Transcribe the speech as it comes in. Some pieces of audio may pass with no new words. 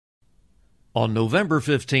On November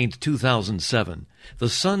 15, 2007, the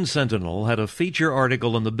Sun Sentinel had a feature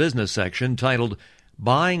article in the business section titled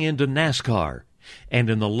Buying into NASCAR, and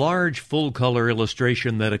in the large full-color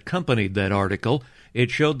illustration that accompanied that article,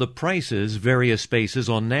 it showed the prices various spaces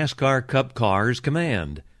on NASCAR Cup cars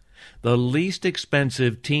command. The least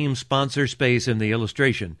expensive team sponsor space in the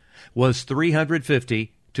illustration was $350,000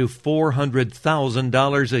 to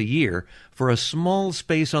 $400,000 a year for a small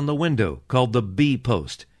space on the window called the B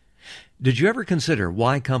post. Did you ever consider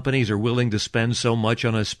why companies are willing to spend so much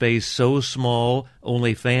on a space so small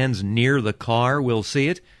only fans near the car will see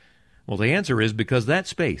it? Well, the answer is because that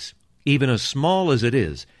space, even as small as it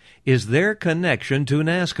is their connection to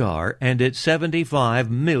NASCAR and its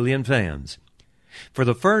 75 million fans. For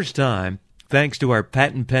the first time, thanks to our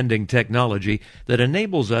patent-pending technology that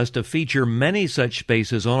enables us to feature many such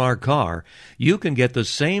spaces on our car, you can get the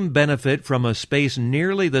same benefit from a space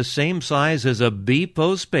nearly the same size as a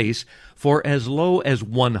B-post space for as low as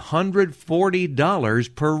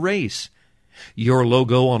 $140 per race. Your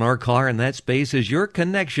logo on our car in that space is your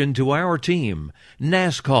connection to our team,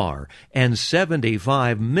 NASCAR, and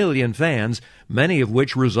 75 million fans, many of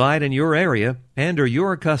which reside in your area and are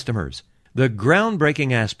your customers. The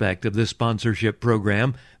groundbreaking aspect of this sponsorship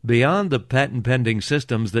program, beyond the patent-pending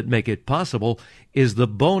systems that make it possible, is the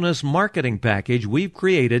bonus marketing package we've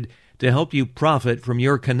created to help you profit from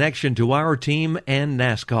your connection to our team and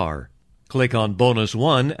NASCAR. Click on Bonus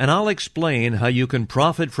 1 and I'll explain how you can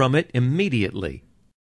profit from it immediately.